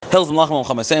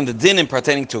The din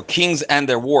pertaining to kings and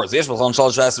their wars.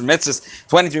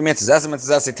 23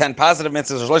 mitzvahs, 10 positive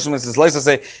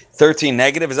mitzvahs, 13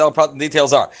 negative. As all the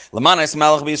details are.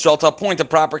 To appoint a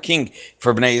proper king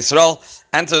for Bnei Yisrael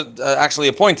and to actually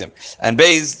appoint him. And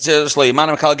his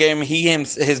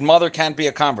mother can't be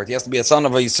a convert. He has to be a son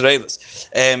of a Yisraelis.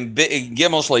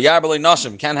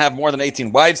 Can't have more than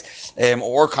 18 wives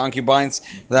or concubines,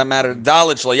 for that matter. He's not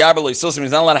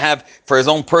allowed to have for his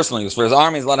own personal use. For his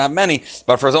army, he's allowed to have many,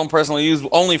 but for his own personal use,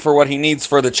 only for what he needs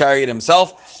for the chariot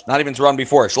himself, not even to run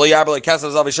before. He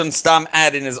shouldn't stam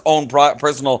add in his own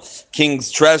personal king's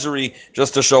treasury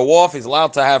just to show off. He's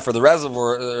allowed to have for the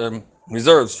reservoir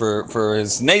reserves for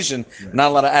his nation,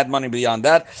 not allowed to add money beyond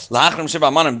that.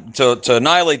 To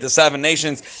annihilate the 7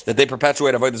 nations that they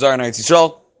perpetuate avoid Zarah and Eretz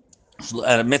Yisrael.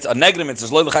 A negative mitzvah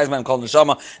called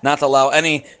neshama, not to allow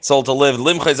any soul to live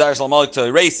to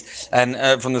erase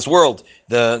and from this world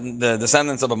the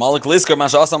descendants of Amalek,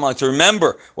 to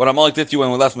remember what Amalek did to you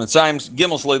when we left Mitzrayim.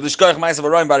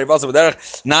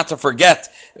 Not to forget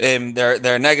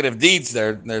their negative deeds,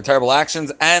 their terrible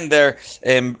actions, and their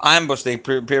ambush they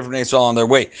prepared for Israel on their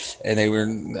way. And they were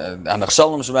Anach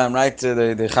Shalom Shabbat, right?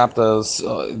 They chapped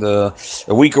the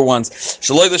weaker ones.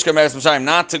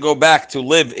 Not to go back to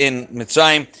live in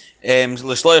Mitzrayim. When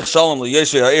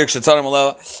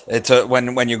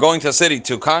you're going to a city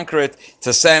to conquer it,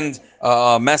 to send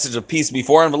a message of peace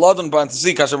before and if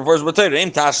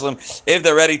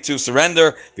they're ready to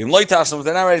surrender, if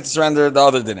they're not ready to surrender, the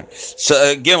other didn't.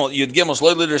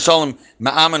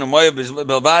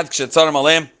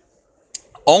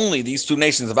 Only these 2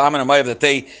 nations of Ammon and Moab that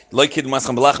they cursed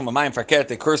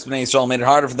Bnei Yisrael, made it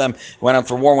harder for them, went out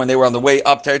for war when they were on the way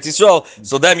up to Eretz Yisrael.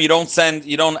 So them you don't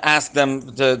ask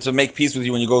them to make peace with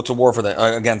you when you go to war for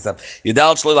against them.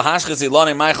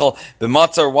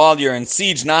 While you're in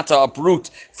siege, not to uproot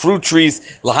fruit trees.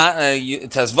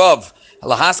 Tezvav.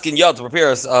 Lahaskin Yad, to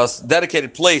prepare a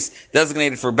dedicated place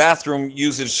designated for bathroom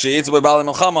usage. They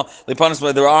punish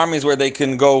by their armies where they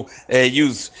can go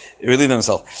relieve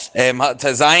themselves.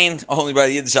 Tazayin, only by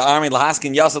the Yiddish army.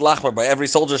 Lahaskin Yasad Lachbar, by every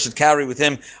soldier should carry with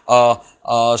him a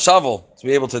shovel to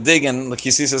be able to dig in.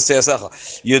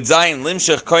 Yudzayin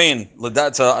Limshech Koyin,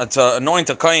 to anoint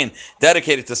a Koyin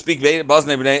dedicated to speak before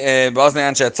they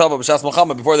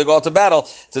go out to battle,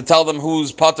 to tell them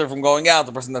who's potter from going out,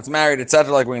 the person that's married,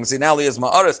 etc. Like we're going to see now, is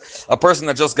Ma'aris, a person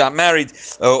that just got married,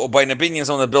 or by Nabinian,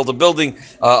 someone that built a building,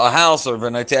 a house, or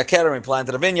V'naitea Academy,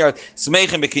 planted a vineyard.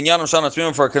 Smeichim b'kinyanam shana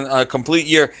tzmim, for a complete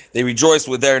year, they rejoice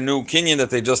with their new kinyan that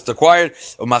they just acquired.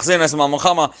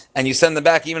 And you send them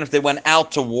back even if they went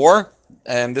out to war.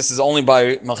 And this is only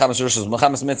by Melchamas Rishos,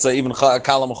 Melchamas Mitzvah, even Kala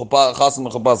Chasim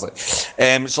Mechubazai.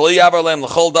 Shalei Yabar Lehem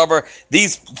L'chol Davar.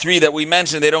 These 3 that we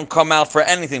mentioned, they don't come out for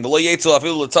anything. Even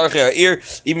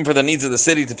for the needs of the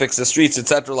city to fix the streets,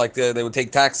 etc. Like they would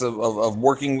take tax of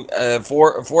working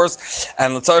force,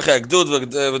 and L'tzarchei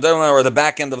Gdud or the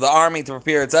back end of the army to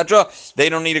prepare, etc. They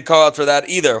don't need to go out for that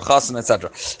either, Chasim,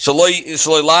 etc.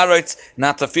 Shaloi Laretz,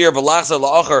 not to fear, V'lachzer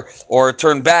La'achar, or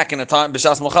turn back in a time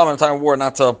B'shas Melchama, in a time of war,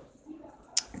 not to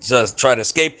just try to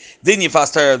escape. Din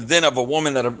yifastar, the din of a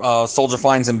woman that a soldier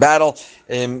finds in battle.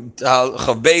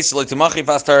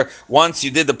 Once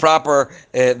you did the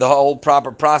whole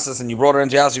proper process and you brought her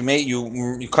into your house, you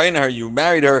kind her, you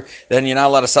married her, then you're not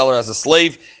allowed to sell her as a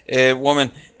slave woman.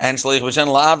 And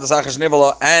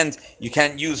you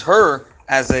can't use her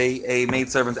as a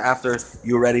maidservant after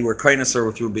you already were kindness her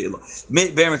with your beila.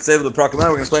 We're going to explain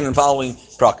in the following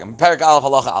prakim. Parak Aleph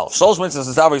Halacha Aleph. 3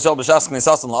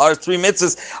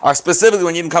 mitzvahs are specifically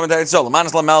when you didn't come into Yisrael.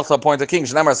 Manas LaMelech, to appoint a king.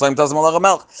 Shnamar Shlaim Tazim Malach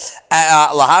HaMelech.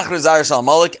 Lahachri Zayir Shal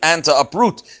Amalek, and to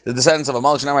uproot the descendants of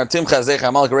Amalek. Shnamar Timcha Zecha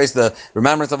Amalek, erase the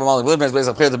remembrance of Amalek. To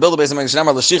build the base of Amalek.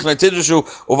 Shnamar L'Shichna Tidushu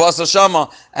Uvasa Shama,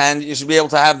 and you should be able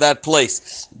to have that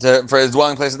place for his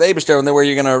dwelling place at the Eibishter, and then where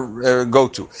you're going to go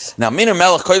to. Now, Minar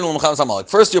Melech Koydel L'Mcham Amalek.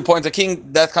 First, you appoint a king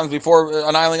that comes before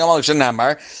annihilating Amalek.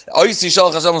 Shnamar Oysi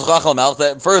Shal Chashem L'Chachal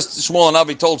Melech. First, Shmuel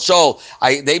Navi told Shaul,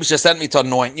 the Eibishter sent me to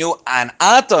anoint you, and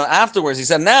afterwards he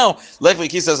said, now Lechvi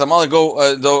Ki says Amalek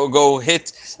go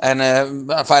hit and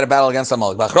fight a battle against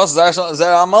Amalek. This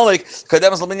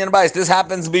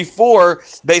happens before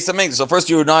Beis Hamikdash. So first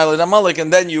you annihilate Amalek,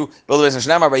 and then you build a Beis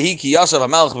Hamikdash.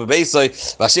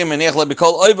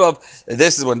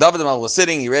 This is when David was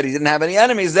sitting. He already didn't have any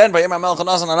enemies. Then I'm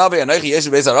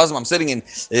sitting in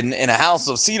a house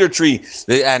of cedar tree,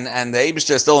 and the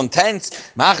Eibishter is still intense.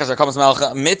 Machas, there comes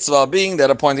mitzvah, being that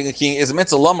appointing a king is a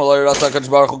mitzvah. Why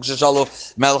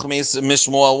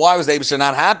was the Abishur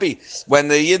not happy when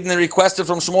the Yidden requested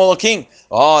from Shmuel a king?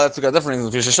 Oh, that's a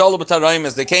different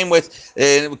reason. They came with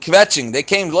kvetching. They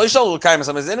came. They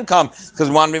didn't come because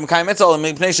we wanted to be Mekayim mitzvah.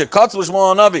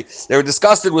 They were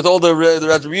disgusted with all the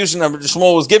retribution that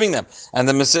Shmuel was giving them, and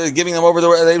giving them over the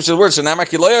Abishur's words. So the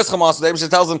Abishur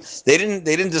tells them they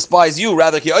didn't despise you,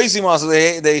 rather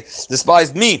they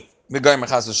despised me.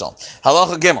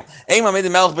 Halacha Gimel.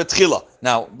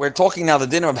 Now we're talking now the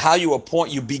dinner of how you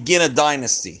begin a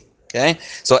dynasty. Okay,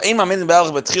 so with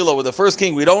the first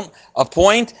king, we don't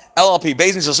appoint LLP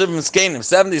Beis Din shel Shivim Skenim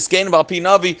 70 Skenim Alpi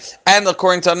Navi, and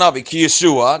according to a Navi, Ki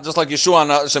Yeshua, just like Yeshua,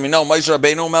 Shemino Moshe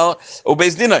Rabbeinu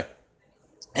Beis Dinai,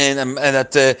 and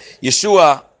that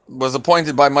Yeshua was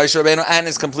appointed by Moshe Rabbeinu and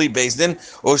his complete Beis Din,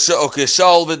 or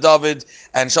Shaul v'David,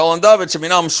 and Shaul and David,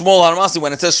 Sheminam Shmuel Haramasi.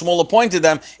 When it says Shmuel appointed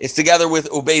them, it's together with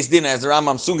Beis Din, as the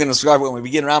Rambam soon going to describe when we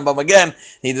begin Rambam again.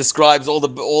 He describes all the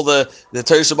Torah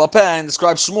Sheba'al Peh and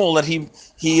describes Shmuel that he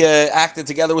acted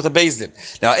together with a Beis Din.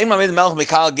 Now, we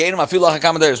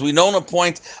don't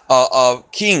appoint a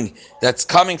king that's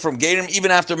coming from Gerim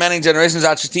even after many generations.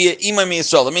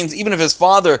 That means even if his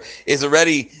father is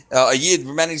already a Yid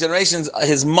for many generations,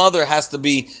 his mother has to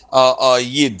be a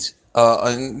Yid.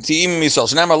 Pshat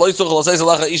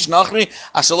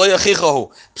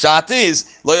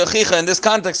is lo yachicha in this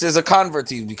context is a convert.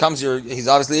 He's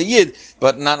obviously a yid,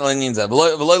 but not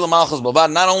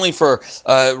not only for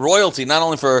royalty, not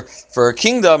only for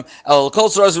kingdom.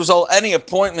 Any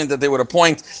appointment that they would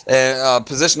appoint a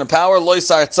position of power,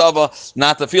 loisar tzava,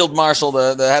 not the field marshal,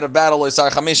 the head of battle,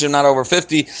 loisar chamishim, not over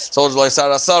 50 soldiers,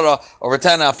 loisar asara, over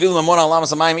 10,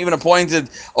 even appointed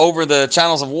over the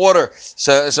channels of water,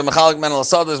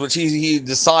 which he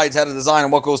decides how to design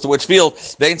and what goes to which field.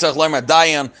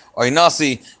 Dayan or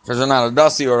Inasi, if there's not a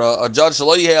Dasi or a judge,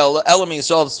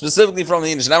 specifically from the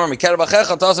English.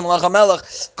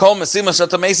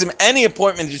 Any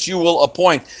appointment that you will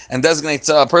appoint and designate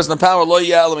a person of power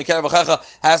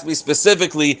has to be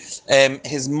specifically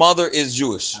his mother is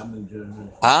Jewish.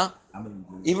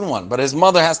 Even one, but his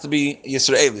mother has to be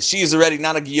Yisraeli. She is already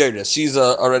not a Giyodis. She's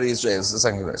already Israeli. It's the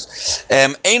second verse.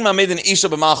 Ein mamidin isha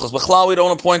b'malchus. B'chlal we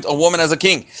don't appoint a woman as a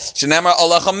king. Shenemar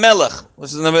alacha melech,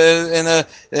 which is in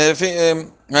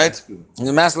right? In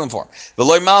the masculine form.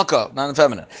 V'loy malka, not in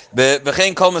feminine.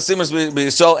 V'chein kol mesimus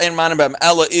b'yisrael ein manim b'em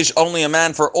ela ish, only a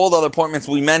man for all the other appointments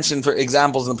we mentioned for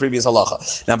examples in the previous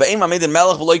halacha. Now, b'ein mamidin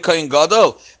melech v'loy koyin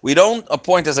gadol. We don't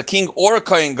appoint as a king or a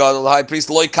koyin gadol, the high priest,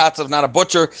 loy katzav, not a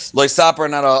butcher, loy saper,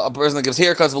 not a person that gives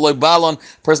haircuts, v'loy balon,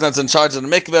 person that's in charge of the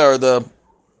mikveh or the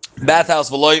bathhouse,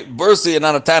 v'loy bursi, and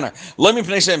not a tanner. Loy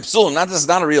mipnei psul, not this is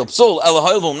not a real psul.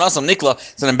 Elahoylum nasam nikla.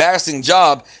 It's an embarrassing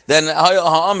job. Then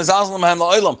ha'am is azlam ha'am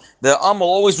la'olam. The will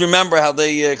always remember how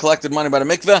they collected money by the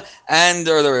mikveh, and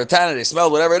or they're a tanner, they smell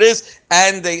whatever it is,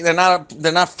 and they're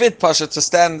not fit pasha to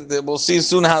stand. We'll see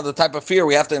soon how the type of fear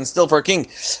we have to instill for a king.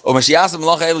 If he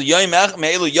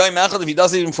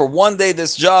does it even for one day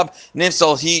this job,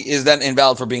 nifsal, he is then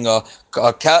invalid for being a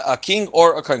king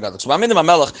or a kohen gadol.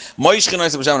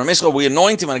 We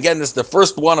anoint him, and again, this is the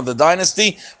first one of the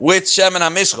dynasty with Shem and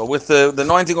Hamishcha, with the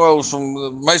anointing oil from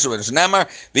Moshe.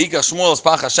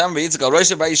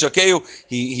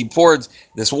 He poured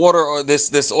this water or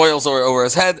this oils over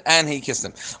his head, and he kissed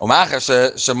him. Once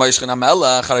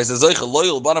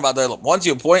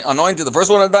you anointed the first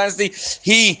one of the dynasty,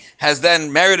 he has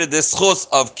then merited this chus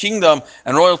of kingdom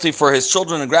and royalty for his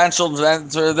children and grandchildren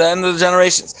and to the end of the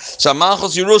generations.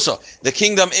 Shamalchus Yerusha, the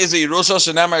kingdom is a Yerusha.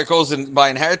 Shenamar goes by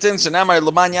inheritance. Shenamar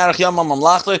Laman Yarach Yamam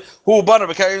Mamlachli, who Bana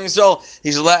B'Kari Yisrael.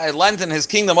 He's lengthened his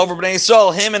kingdom over Bnei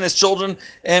Yisrael, him and his children.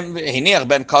 And Hiniach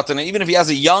Ben Katan, even if he has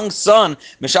a young son,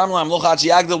 Misham Lamlucha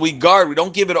Achi we guard. We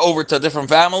don't give it over to a different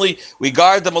family. We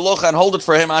guard the Malucha and hold it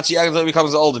for him Achi Yagdal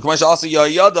becomes older. Also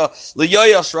Yoyada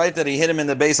L'Yoyash, right, that he hit him in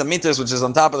the base of Mitas, which is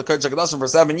on top of the Kurch HaKadoshim for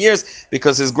 7 years,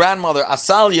 because his grandmother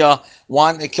Asalia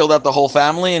killed out the whole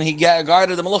family, and he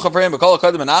guarded the Malucha for him.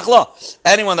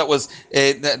 Anyone that was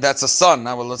that's a son.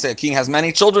 Now, let's say a king has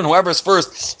many children. Whoever's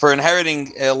first for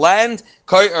inheriting land,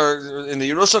 or in the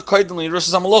Yerusha,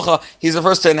 he's the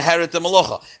first to inherit the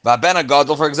Malucha. V'abena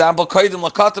Gadol, for example,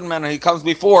 he comes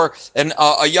before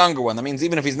a younger one. That means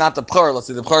even if he's not the Pchar, let's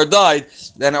say the Pchar died,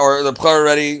 then or the Pchar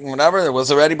already, whatever, it was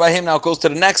already by him, now it goes to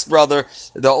the next brother,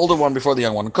 the older one before the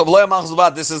young one.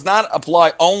 This does not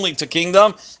apply only to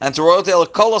kingdom and to royalty.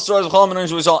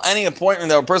 Any appointment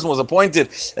that a person was appointed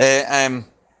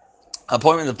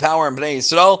appointment of power in Bnei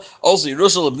Yisrael. Also,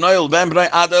 Yerushal B'nai Ben Bnai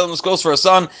Ad Olam. This goes for a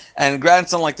son and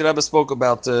grandson, like the Rebbe spoke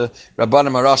about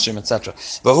Rabbanim Arashim, etc.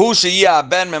 V'hu sheyia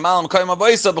ben memalam koyim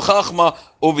abayisa b'chachma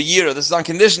u'v'yira. This is on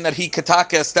condition that he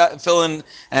kataka fill in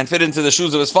and fit into the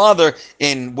shoes of his father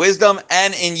in wisdom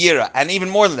and in yira, and even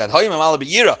more than that. Hayim memalam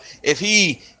b'yira. If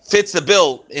he fits the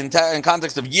bill in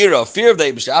context of yira, fear of the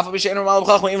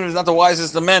Eibishter, even if he's not the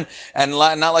wisest of men and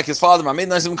not like his father. So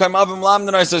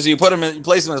you put him, you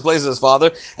place him in the place of his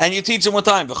father, and you teach him with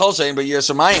time.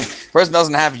 Person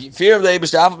doesn't have fear of the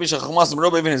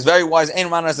Eibishter, even he's very wise.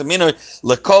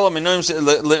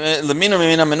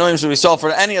 Should be solved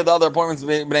for any of the other appointments of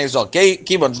Bnei Yisrael.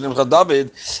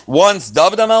 Once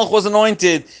David HaMelech was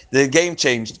anointed, the game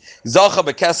changed. He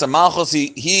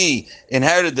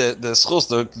inherited the schus,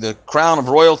 the crown of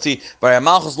royalty by a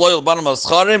malchus loyal banim of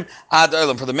scharim ad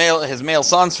olam, for his male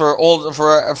sons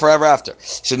forever after.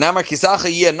 Shenamar kisacha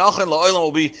yeh nachon laolam,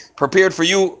 will be prepared for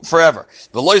you forever.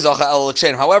 V'lo zacha el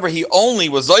l'kshein. However, he only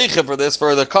was zoiche for this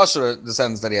for the kosher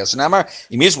descendants that he has. Shenamar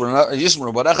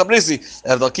yishmru barecha brisi,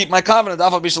 if they'll keep my covenant.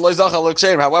 Afa b'shelo zacha el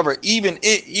l'kshein. However, even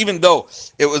though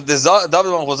it was the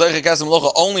David was zoiche kasem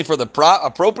locha only for the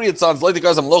appropriate sons, like the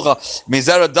kasem locha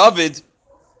mizera David.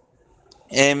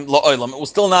 It will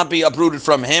still not be uprooted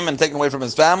from him and taken away from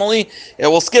his family. It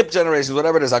will skip generations,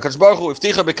 whatever it is. HaKadosh Baruch Hu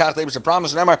ifticha b'kach Eibishter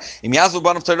promise. Remember, im yazu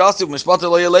banav terasi u'mishpater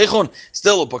lo yelechun.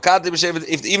 Still, upakati b'shevet.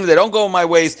 If even if they don't go my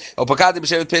ways, upakati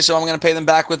b'shevet pisha, I'm going to pay them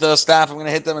back with a staff. I'm going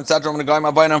to hit them, etc. I'm going to go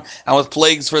my bainam and with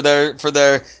plagues for their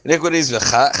iniquities.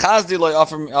 Chazdi lo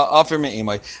offer me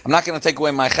imay. I'm not going to take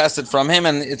away my chesed from him,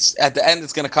 and it's at the end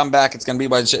it's going to come back. It's going to be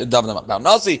by David. Now,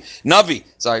 Navi.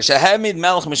 Shehemid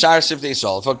melech mishar shivtei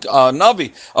Yisrael. If a Navi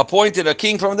appointed a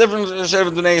king from a different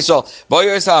shevet Bnei Yisrael.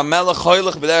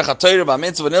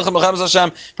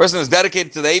 Person is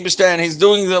dedicated to the Eibishter and he's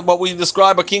doing what we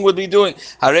describe a king would be doing.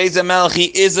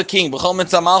 He is a king. All the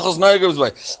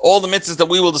mitzvahs that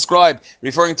we will describe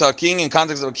referring to a king in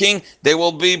context of a king, they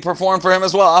will be performed for him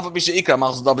as well.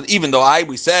 Even though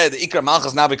we said the Ikra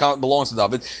Malchus now belongs to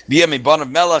David,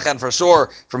 and for sure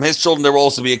from his children there will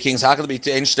also be a king. So how could it be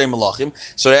to Ein Shtei Malachim?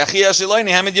 So we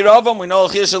know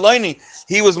Achia Shelaini,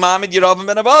 he was Ma'amid Yeravam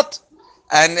ben Abat.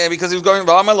 And because he was going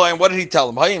and what did he tell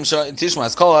him? If you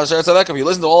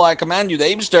listen to all I command you, the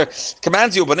Eibishter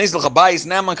commands you. I'm going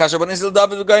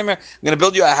to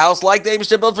build you a house like the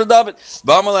Eibishter built for David.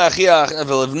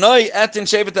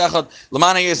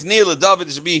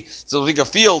 It should be so like a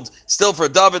field still for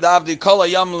David.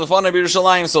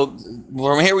 So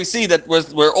from here we see that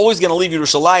we're always going to leave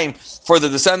Yerushalayim for the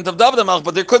descendant of David HaMelech,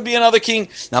 but there could be another king.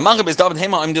 Now,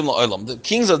 the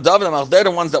kings of David HaMelech, they're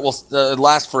the ones that will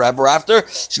last forever after.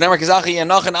 From any other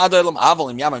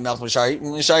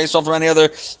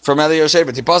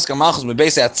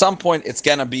shevet, at some point it's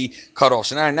gonna be cut off.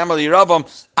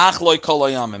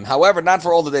 However, not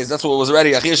for all the days. That's what was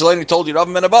already. Achia Shelaini told you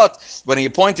Yeravam ben Abat when he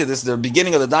appointed this, the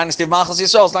beginning of the dynasty of Malchus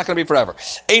Yisrael. It's not going to be forever.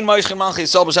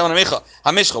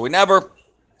 We never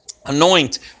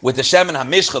anoint with the Shemen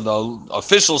HaMishcha, the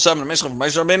official Shemen HaMishcha from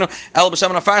Moshe Rabbeinu, El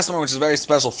B'Shemen HaFarsim, which is a very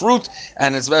special fruit,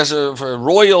 and it's very for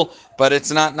royal, but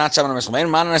it's not Shemen HaMishcha.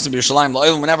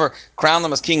 We never crown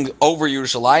them as king over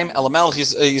Yerushalayim. El Melech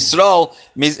Yisrael,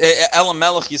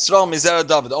 Mizera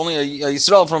David. Only a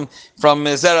Yisrael from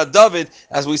Mizera David,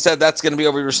 as we said, that's going to be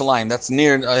over Yerushalayim. That's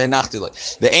near Nachtile.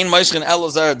 The Ein Moishchin El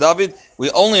Zera David, we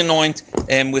only anoint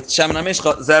with Shemen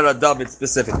HaMishcha Zera David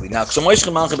specifically. Now,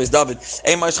 Shemoishchin Malchim is David,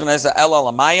 Ein Moishchin El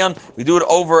Alamayan. We do it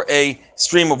over a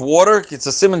stream of water. It's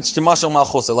a simon sh'timashal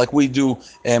malchusa, like we do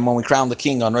when we crown the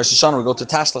king on Rosh Hashanah. We go to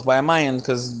Tashlach by a Mayan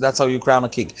because that's how you crown a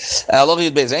king. You don't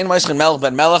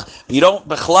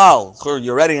bechlal.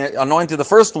 You're already anointed the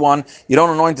first one. You don't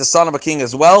anoint the son of a king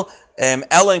as well.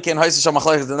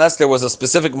 Unless there was a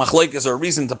specific machlekes or a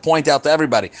reason to point out to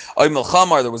everybody. There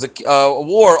was a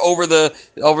war over the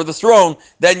throne,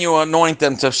 then you anoint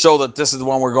them to show that this is the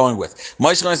one we're going with. To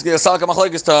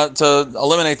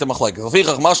eliminate the machlekes.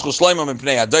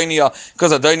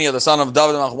 Because Adoniah, the son of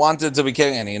David, wanted to be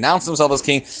king, and he announced himself as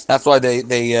king. That's why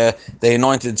they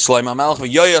anointed Shlomo Melech.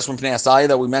 Yoyash from Pnei Asaya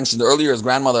that we mentioned earlier, his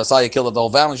grandmother Asaya killed the whole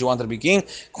family. She wanted to be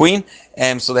queen.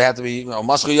 So they had to be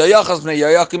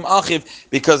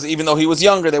because even though he was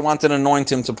younger, they wanted to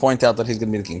anoint him to point out that he's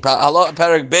going to be the king.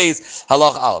 Perek Beis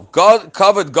Halach Aleph. God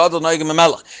covered God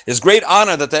His great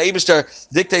honor that the Eibishter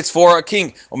dictates for a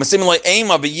king. We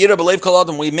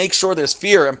make sure there's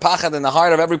fear and pachad in the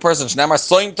heart of every person.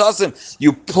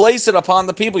 You place it upon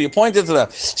the people. You point it to them.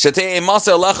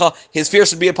 His fear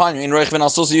should be upon you.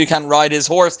 You can't ride his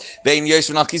horse.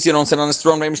 You don't sit on his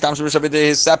throne.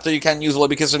 His scepter you can't use.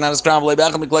 Not his crown.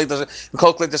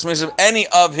 any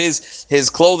of his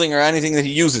clothing or anything that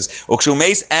he uses.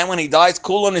 And when he dies,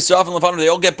 they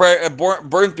all get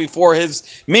burnt before his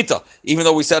mita. Even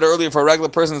though we said earlier for a regular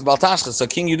person it's baltashchas, so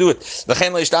king you do it.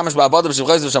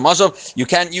 You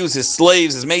can't use his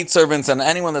slaves, his maidservants, and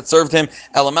anyone that served him.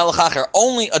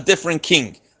 Only a different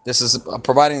king. This is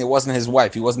providing it wasn't his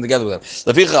wife. He wasn't together with him.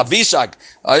 Avishag,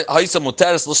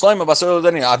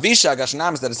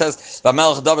 that it says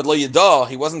David lo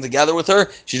he wasn't together with her.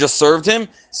 She just served him.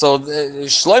 So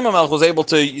Shlomo Melech was able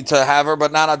to have her,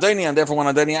 but not Adoniah, and therefore when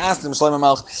Adoniah asked him, Shlomo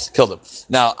Melech killed him.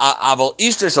 Now, Aval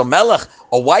Ishtar Melech,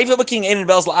 a wife of a king,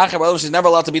 she's never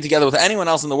allowed to be together with anyone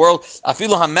else in the world.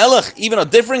 Afilu HaMelech, even a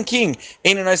different king,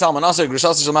 he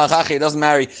doesn't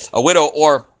marry a widow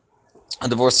or a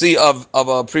divorcee of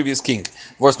a previous king,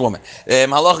 divorced woman.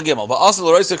 Halacha Gimel. But also,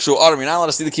 you're not allowed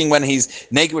to see the king when he's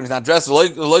naked, when he's not dressed.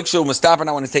 Not when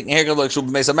he's taking a haircut. Not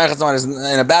when he's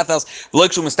in a bathhouse.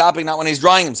 Not when he's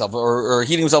drying himself or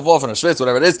heating himself off in a schwitz,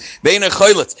 whatever it is.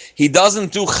 He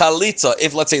doesn't do chalitza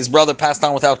if, let's say, his brother passed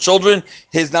on without children.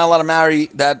 He's not allowed to marry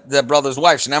that brother's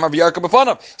wife. He's going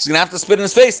to have to spit in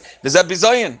his face. Does that be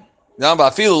Zion? Even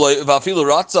if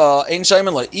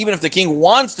the king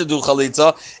wants to do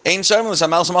chalitza,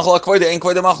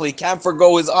 he can't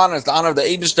forgo his honors, the honor of the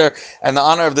Eibishter and the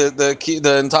honor of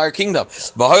the entire kingdom.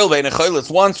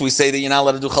 Once we say that you're not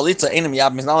allowed to do chalitza,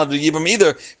 he's not allowed to do yibum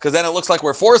either, because then it looks like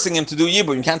we're forcing him to do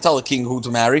yibum. You can't tell the king who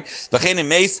to marry.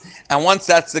 And once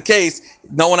that's the case,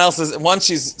 no one else is. Once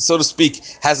she's, so to speak,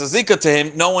 has a zikah to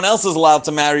him, no one else is allowed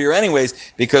to marry her anyways,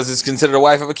 because it's considered a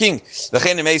wife of a king.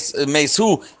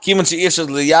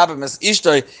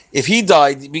 If he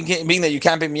died, being that you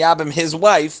can't be miyabim his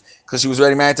wife, because she was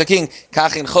already married to a king,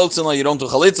 you don't do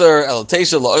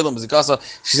chalitza,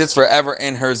 she sits forever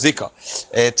in her zikah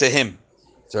to him,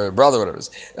 to her brother, whatever it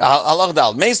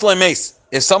is.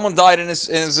 If someone died in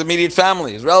his immediate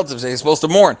family, his relatives, he's supposed to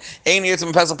mourn. He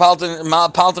doesn't go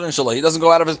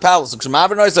out of his palace. When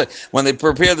they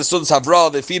prepare the sudas havra,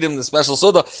 they feed him the special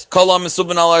suda.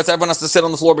 Everyone has to sit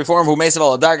on the floor before him,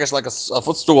 like a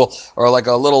footstool or like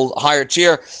a little higher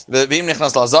chair.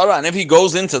 And if he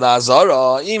goes into the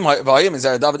azara,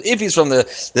 if he's from the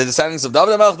descendants of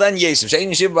David, then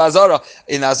yeshiv.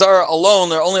 In azara alone,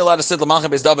 they're only allowed to sit l'machem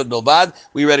beis David bilbad.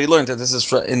 We already learned that this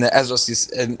is in the Ezra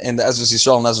Yisrael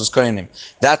and Ezra's Kohanim.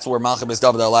 That's where Malchus Beis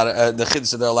David are allowed. The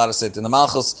Chiddush they're allowed to sit. In the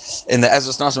Malchus, in the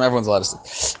Ezra's Nashim, everyone's allowed to sit.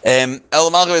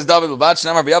 El Malchus Beis David B'Bad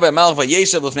Shnamar B'Yabba Melch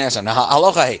V'Yeshav L'Fnei Hashem. Now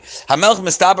Halacha Hey, HaMelch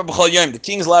Mistaber B'Chol Yom. The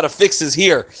king's allowed to fix his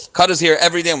hair, cut his hair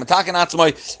every day. Umataken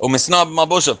Atzmai Umisnab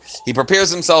Mabushav. He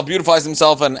prepares himself, beautifies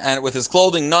himself, and with his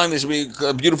clothing. Knowing there should be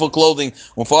beautiful clothing,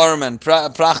 ufarim and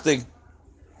prachtig.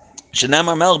 See the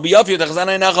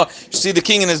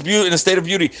king in his state of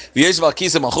beauty. He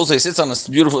sits on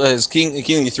his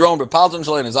kingly throne, but in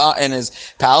his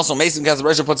palace. So Mason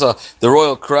Kasabresha puts the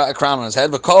royal crown on his head.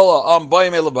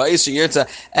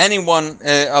 Anyone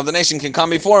of the nation can come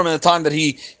before him in the time that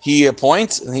he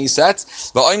appoints and he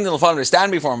sets. But they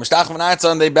stand before him,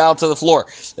 and they bow to the floor,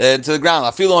 to the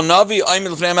ground.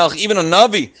 Even a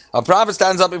navi, a prophet,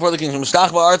 stands up before the king, and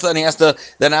he has to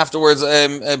then afterwards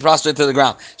prostrate to the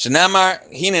ground. The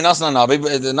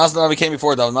Nasanavi came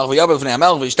before David,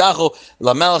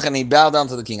 and he bowed down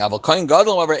to the king. He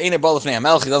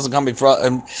doesn't come before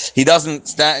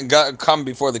come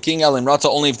before the king.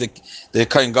 Only if the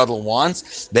Kohen Gadol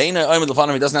wants. He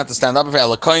doesn't have to stand up for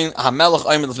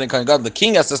the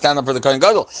king has to stand up for the Kohen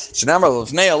Gadol.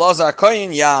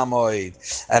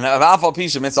 And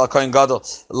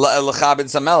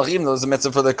even though it's a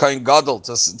mitzvah for the Kohen Gadol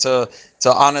to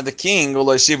honor the king,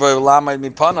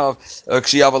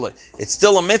 it's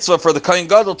still a mitzvah for the Kohen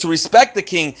Gadol to respect the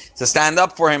king, to stand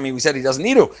up for him. We said he doesn't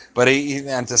need to, but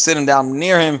and to sit him down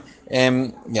near him.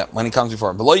 When he comes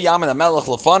before him. The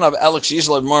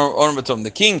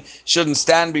king shouldn't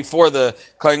stand before the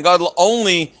Kohen Gadol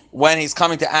only when he's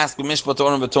coming to ask Mishpat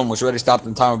Orim V'Tum, which already stopped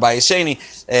in the time of Bayesheni,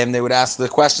 and they would ask the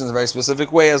questions in a very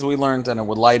specific way, as we learned, and it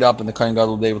would light up, and the Kohen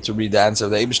Gadol would be able to read the answer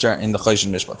of the Eibishter in the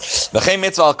Choshen Mishpat.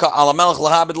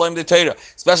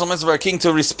 Special mitzvah for a king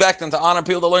to respect and to honor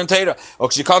people that learn Torah.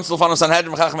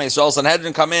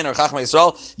 Sanhedrin come in, or Chachmei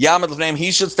Yisrael,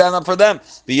 he should stand up for them.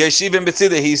 He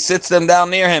sits sits them down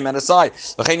near him at his side.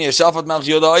 He would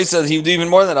do even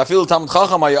more than that. I feel Talmud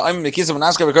Chacham,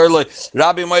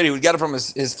 Rabbi Moiri, he would get it from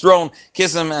his throne,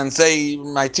 kiss him, and say,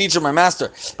 my teacher, my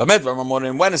master. But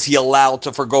when is he allowed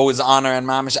to forgo his honor and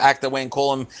mamish act that way and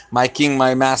call him my king,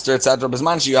 my master, etc.? If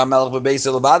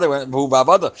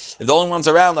the only ones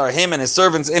around are him and his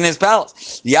servants in his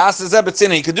palace, he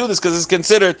could do this because it's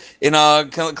considered in a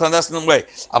clandestine way.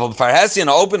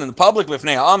 Open in the public,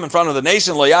 in front of the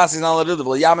nation, he's not allowed to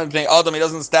do it. He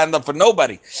doesn't stand up for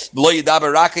nobody. He's not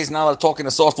allowed to talk in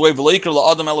a soft way.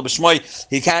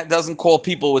 He doesn't call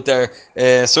people with their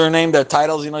surname, their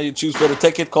titles. You choose for the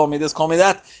ticket, call me this, call me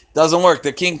that. Doesn't work.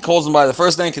 The king calls him by the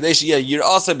first name. His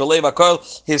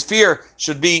fear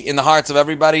should be in the hearts of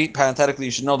everybody. Parenthetically,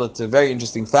 you should know that it's a very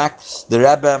interesting fact. The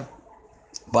Rebbe,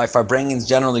 by Farbrengens,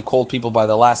 generally called people by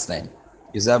the last name.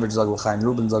 Yezever Zog L'chaim,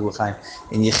 Reuben Zog L'chaim.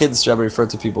 In Yechidus, Rebbe referred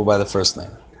to people by the first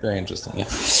name. Very interesting. Yeah.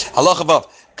 Halacha Vav.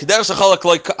 Just as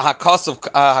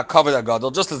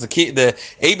the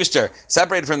Eibishter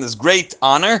separated from this great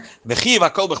honor,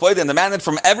 and demanded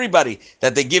from everybody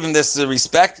that they give him this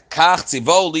respect. The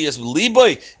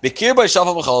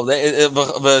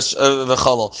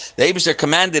Eibishter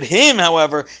commanded him,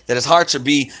 however, that his heart should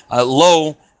be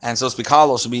low, and so speak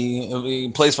hollow, should be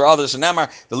placed for others. And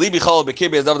Nemar, the Libi Chol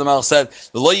Bekirbi, as David Melech said,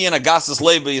 the Loyin Agasas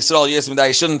Leib Yisrael Yisrael,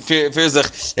 he shouldn't fear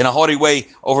sich in a haughty way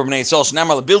over Bnei Yisrael.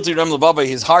 Nemar, the Bilti Rem Lebaba,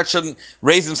 his heart shouldn't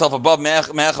raise himself above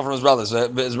Me'echa from his brothers,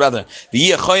 his brethren.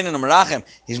 He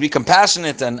should be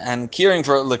compassionate and caring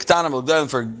for Lektanim,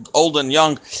 for old and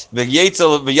young.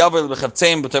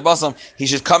 He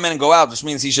should come in and go out, which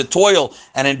means he should toil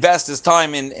and invest his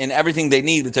time in everything they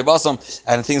need,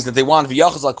 and things that they want.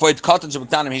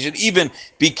 He should even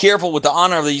be careful with the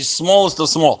honor of the smallest of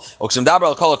small.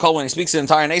 When he speaks to the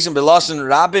entire nation,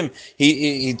 when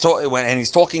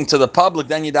he's talking to the public,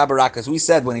 then Yidaber Rak. As we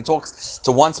said, when he talks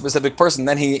to one specific person,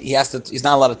 then he's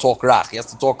not allowed to talk Rach. He has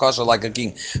to talk kosher like a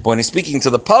king. But when he's speaking to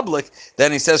the public,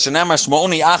 then he says, Shenamar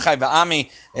Shmo'oni Achai V'ami.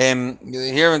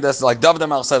 Here, that's like David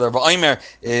Melech said, or V'omer,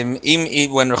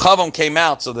 when Rechavam came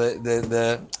out, so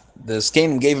the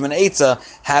Skanim gave him an Eitzah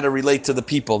how to relate to the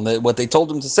people. What they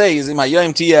told him to say is, that's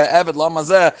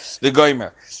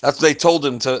what they told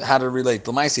him to how to relate.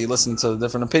 L'maisi, he listened to a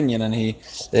different opinion, and he,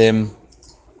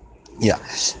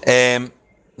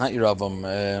 not Yeravam,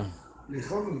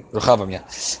 Rechavam,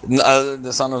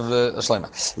 the son of Shlomo.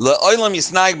 Le'olam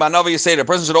Yisnag B'Nava Yisera. A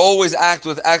person should always act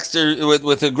with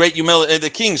a great humility. The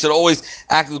king should always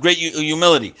act with great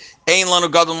humility. Ein lanu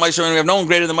gadol Moshe, and we have no one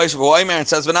greater than Moshe. And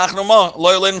says, "V'nachnu ma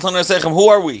lo yoleinu tlanu yisechem." Who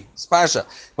are we? It's Parsha.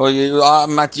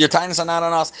 Your tinies are not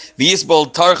on us.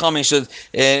 V'yisbol tarcham. He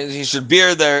should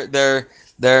bear their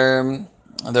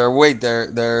weight,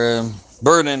 their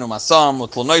burden, umasam,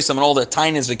 utlonoisam, and all their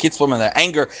tinus, v'kitzpum, and their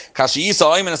anger. Kashiyisa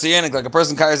oimen asayenik, like a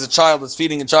person carries a child that's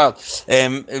feeding a child.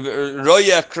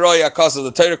 Roya kroya kasa.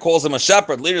 The Torah calls him a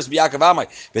shepherd. Leaders b'Yaakov Amai.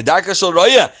 V'darka shel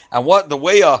roya, and what the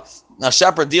way a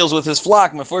shepherd deals with his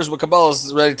flock. My first Kabbalah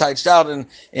is already touched out in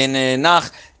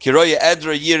Nach. Kiroya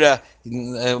Edra Yira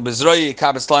Bezroya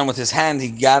Kabbalah line with his hand. He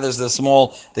gathers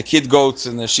the kid goats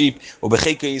and the sheep.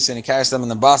 Ubechekais, and he carries them in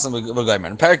the basim.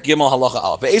 And Perik Gimel Halacha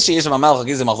Aleph.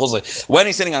 When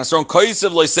he's sitting on his throne,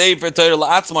 Koysev Lo Sefer Torah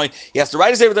LaAtzmai. He has to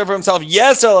write a sefer Torah for himself.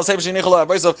 Yes,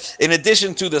 in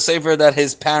addition to the sefer that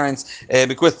his parents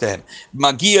bequeathed to him.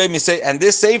 And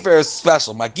this sefer is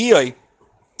special. Magiyoi.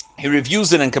 He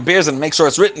reviews it and compares it and makes sure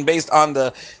it's written based on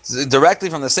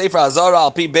directly from the Sefer Azara Al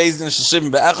Pi Bezdin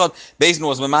Sheshivim Be'echad. Bezdin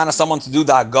was Memana, someone to do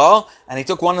the Agah, and he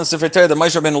took one of the Sefer Torah that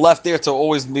Moshe Rabbeinu left there to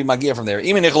always be Magia from there.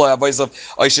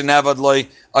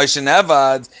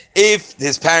 If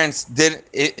his parents did,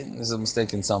 this is a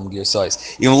mistake in some gear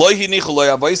size.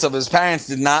 If his parents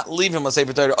did not leave him a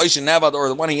Sefer Torah, or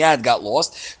the one he had got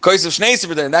lost, in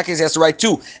that case he has to write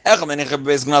two.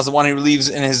 The one he leaves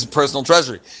in his personal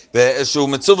treasury. Like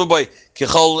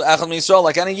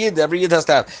any yid, every yid has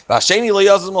to have. The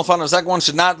second one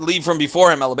should not leave from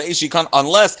before him,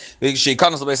 unless when he's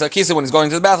going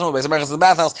to the bathroom, or the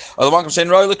bathhouse, or the one in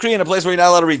a place where you're not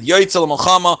allowed to read. He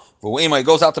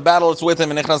goes out to battle, it's with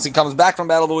him, and he comes back from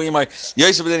battle. Then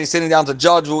he's sitting down to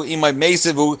judge.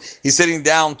 He's sitting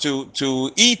down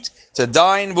to eat, to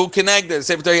dine. The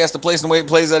Sefer Torah he has to place in the way he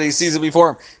plays that he sees it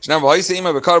before him.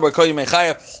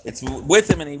 It's with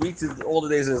him, and he reads it all the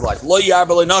days of his life.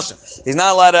 He's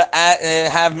not allowed to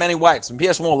have many wives. Right?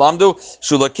 Everyone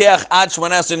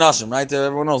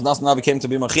knows Nassim Navi came to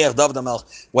be Machiach David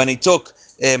HaMelech when he took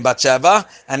Batsheva,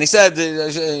 and he said,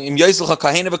 "Im Yisrael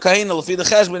kahina v'kahina lefi the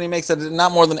cheshbon." He makes it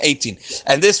not more than 18,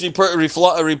 and this refers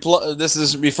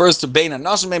to bein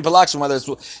nashim bein pelakshim, whether it's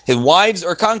his wives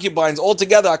or concubines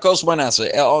altogether. Akos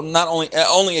b'naseh, not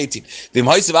only 18.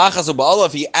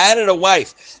 If he added a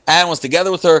wife and was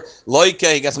together with her, loike,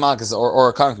 he gets malchus or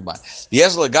a concubine. She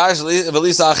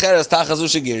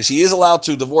is allowed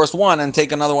to divorce one and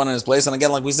take another one in his place. And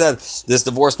again, like we said, this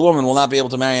divorced woman will not be able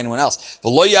to marry anyone else.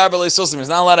 He's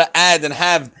not allowed to add and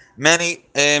have many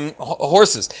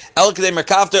horses.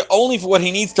 Only for what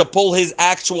he needs to pull his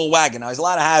actual wagon. Now he's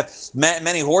allowed to have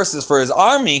many horses for his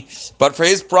army, but for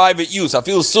his private use. For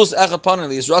the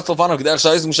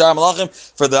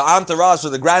entourage, for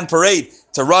the grand parade,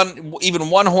 to run even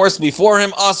one horse before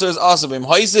him, Asr is Asabim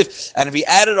Haisif, and if he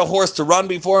added a horse to run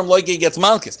before him, like he gets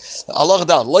Malchus. Allah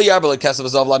Dal, Lo Yarbal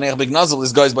Kasav Lanech Big Nazal,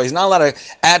 this guy's, but he's not allowed to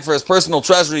add for his personal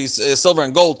treasuries silver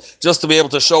and gold just to be able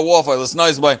to show off. I was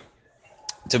nice by.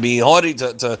 To be haughty,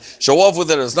 to show off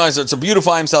with it, it's nice, to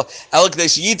beautify himself.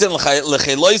 He's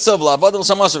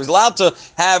allowed to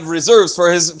have reserves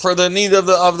for the need of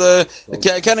the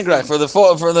Kenegrai, for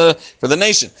the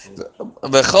nation.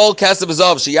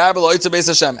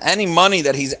 Any money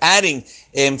that he's adding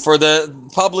for the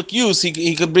public use,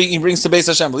 he brings to Beis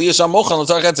Hashem.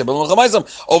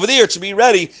 Over there, it should be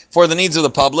ready for the needs of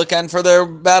the public and for their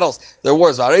battles, their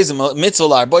wars. There, it's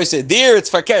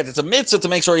fakert. It's a mitzvah to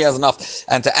make sure he has enough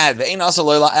and to add. He's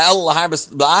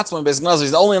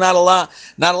only not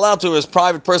allowed to his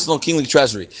private, personal, kingly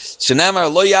treasury.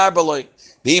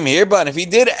 Being here, but if he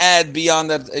did add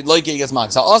beyond that, like he gets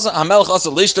marked. So also, Hamelch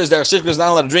also lishters there. Shikr is not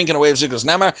allowed to drink in a way of shikr.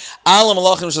 Nemar alam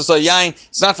malachim shasay yain.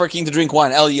 It's not for a king to drink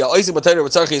wine. El ya'oisi b'Torah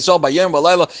b'tzarchi Yisrael by yom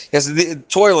b'layla. He has to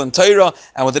toil in Torah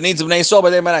and with the needs of Bnei Yisrael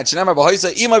by day and by night. Shnemar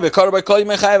b'hoisa imay b'kar by kol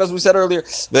yimei chayav, as we said earlier.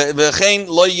 V'chein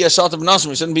lo yashat of nashim.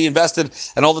 He shouldn't be invested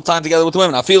and all the time together with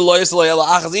women. I feel lo yisla yela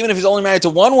achaz. Even if he's only married to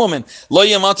one woman, lo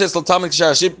yamates l'tamik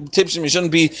shar tipshim. He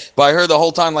shouldn't be by her the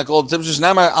whole time like all the tipshim.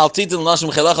 Shnemar al titin nashim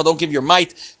chelecha. Don't give your might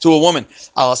to a woman.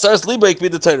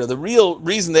 The real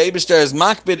reason the Eibishter is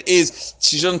makbid is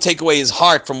she shouldn't take away his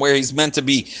heart from where he's meant to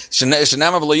be. His heart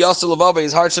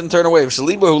shouldn't turn away. His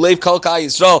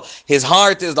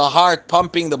heart is the heart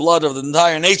pumping the blood of the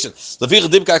entire nation. The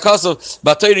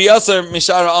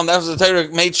Torah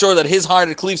made sure that his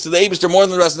heart cleaves to the Eibishter more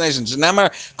than the rest of the nation.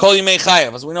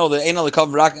 As we know, the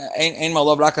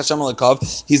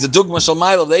he's the dugma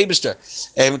shalmayl of the Eibishter.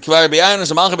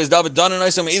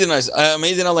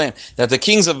 That the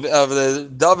kings of the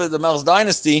David the Melch's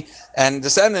dynasty and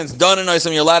descendants,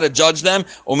 you're allowed to judge them,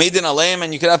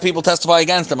 and you could have people testify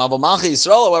against them.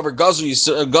 However,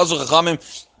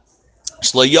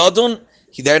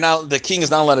 there now the king is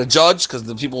not allowed to judge because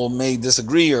the people may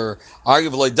disagree or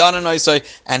argue,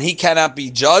 and he cannot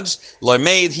be judged.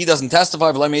 He doesn't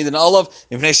testify.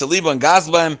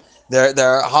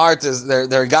 Their heart is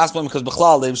their gospel because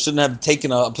Bechlal they shouldn't have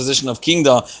taken a position of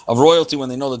kingdom of royalty when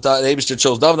they know that the Eibishter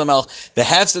chose David Melch. The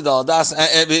hefsed al das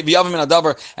and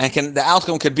the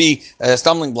outcome could be a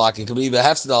stumbling block. It could be the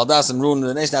hefsed al das and ruin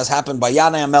the nation, as happened by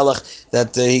Yanai Melech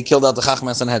that he killed out the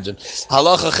Chacham Sanhedrin.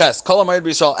 Halacha ches kol hamayid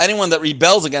b'Yisrael. Anyone that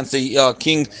rebels against the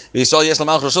king b'Yisrael yes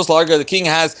l'malch rishus l'harga, the king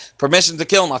has permission to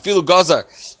kill him. Afilu gazar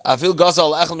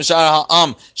l'echel mishar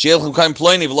ha'am she'elchem kaim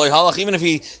ploini v'loy halach. Even if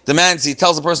he demands, he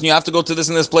tells the person you have to go to this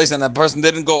and this place, and that person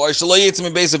didn't go.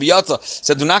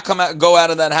 Said, do not go out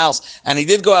of that house. And he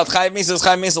did go out. Chayiv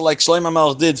Misa, like Shlomo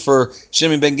Melech did for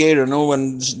Shimi ben Geder.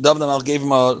 When David Melech gave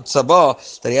him a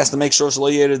tzabah, that he has to make sure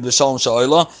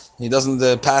he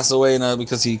doesn't pass away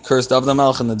because he cursed David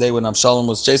Melech in the day when Absalom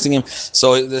was chasing him.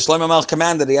 So the Shlomo Melech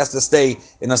commanded he has to stay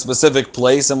in a specific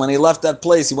place. And when he left that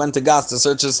place, he went to Gath to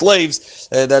search his slaves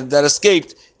that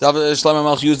escaped. Shlomo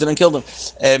Melech used it and killed him.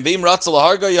 And V'im Ratzal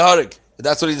Harga Yaharig.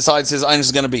 That's what he decides his Einish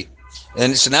is going to be.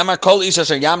 And Shenamar Kol Isha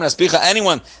Sher Yamna Spicha,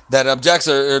 anyone that objects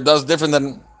or does different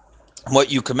than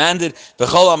what you commanded,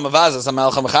 anyone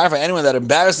that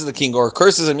embarrasses the king or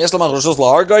curses him, he's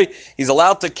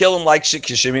allowed to kill him like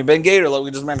Shimi ben Geder, like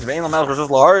we just mentioned. The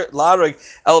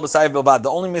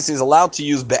only mitzvah he's allowed to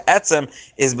use be'etzem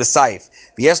is b'saif.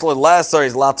 He's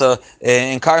allowed to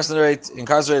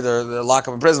incarcerate or lock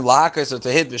up in prison, or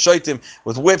to hit him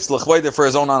with whips for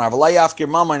his own honor.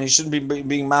 And he shouldn't be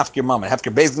being mafkir mama.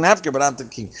 Hefker based on hefker, but not the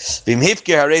king.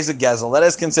 That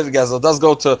is considered gezel. It does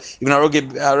go to even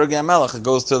Harugi Melech, it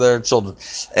goes to their children.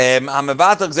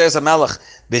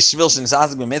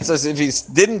 If he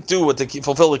didn't do what to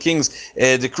fulfill the king's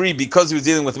decree because he was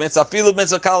dealing with mitzvah, even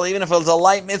if it was a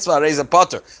light mitzvah, raise a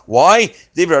potter. Why?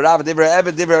 The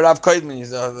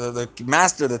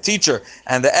master, the teacher,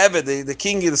 and the Eved, the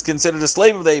king is considered a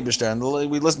slave of the Eibishter, and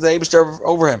we listen to the Eibishter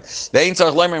over him. For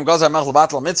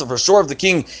sure, if the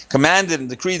king commanded and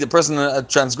decreed the person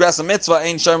transgress a mitzvah,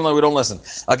 we don't listen.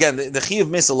 Again, the chi of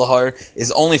Misa Lahar is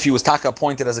only if he was taka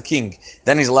appointed as a king.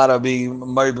 Then he's allowed to be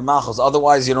married b'malchus.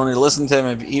 Otherwise, you don't need to listen to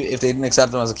him if they didn't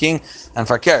accept him as a king. And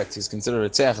for keret, he's considered a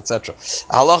tzech, etc.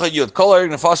 Halacha yud kol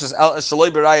harig nefashos shaloi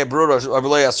b'raya brura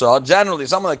v'lo yasra. Generally,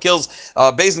 someone that kills,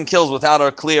 Bezin kills without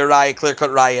a clear raya, clear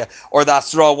cut raya, or the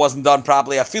asra wasn't done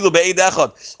properly. Afilu be'ed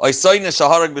echad, oysoyne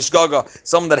shaharag b'shgaga.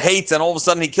 Someone that hates and all of a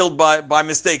sudden he killed by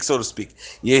mistake, so to speak.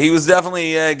 Yeah, he was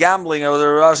definitely gambling over the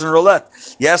Russian roulette.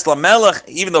 Yes, lamelech,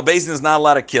 even though Bezin is not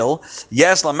allowed to kill.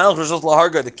 Yes, lamelech rishos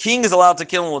laharga. The king is allowed to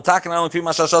kill him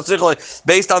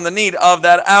based on the need of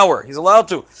that hour. He's allowed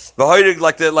to.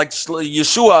 Like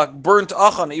Yeshua burnt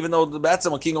Achan, even though the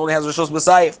Betzim king only has Rishos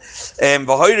B'Sayif.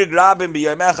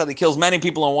 He kills many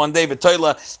people in one day.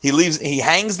 He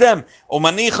hangs them.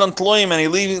 And he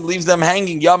leaves them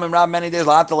hanging many days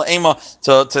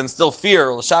to instill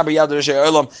fear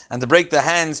and to break the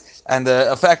hands and the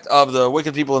effect of the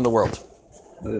wicked people in the world.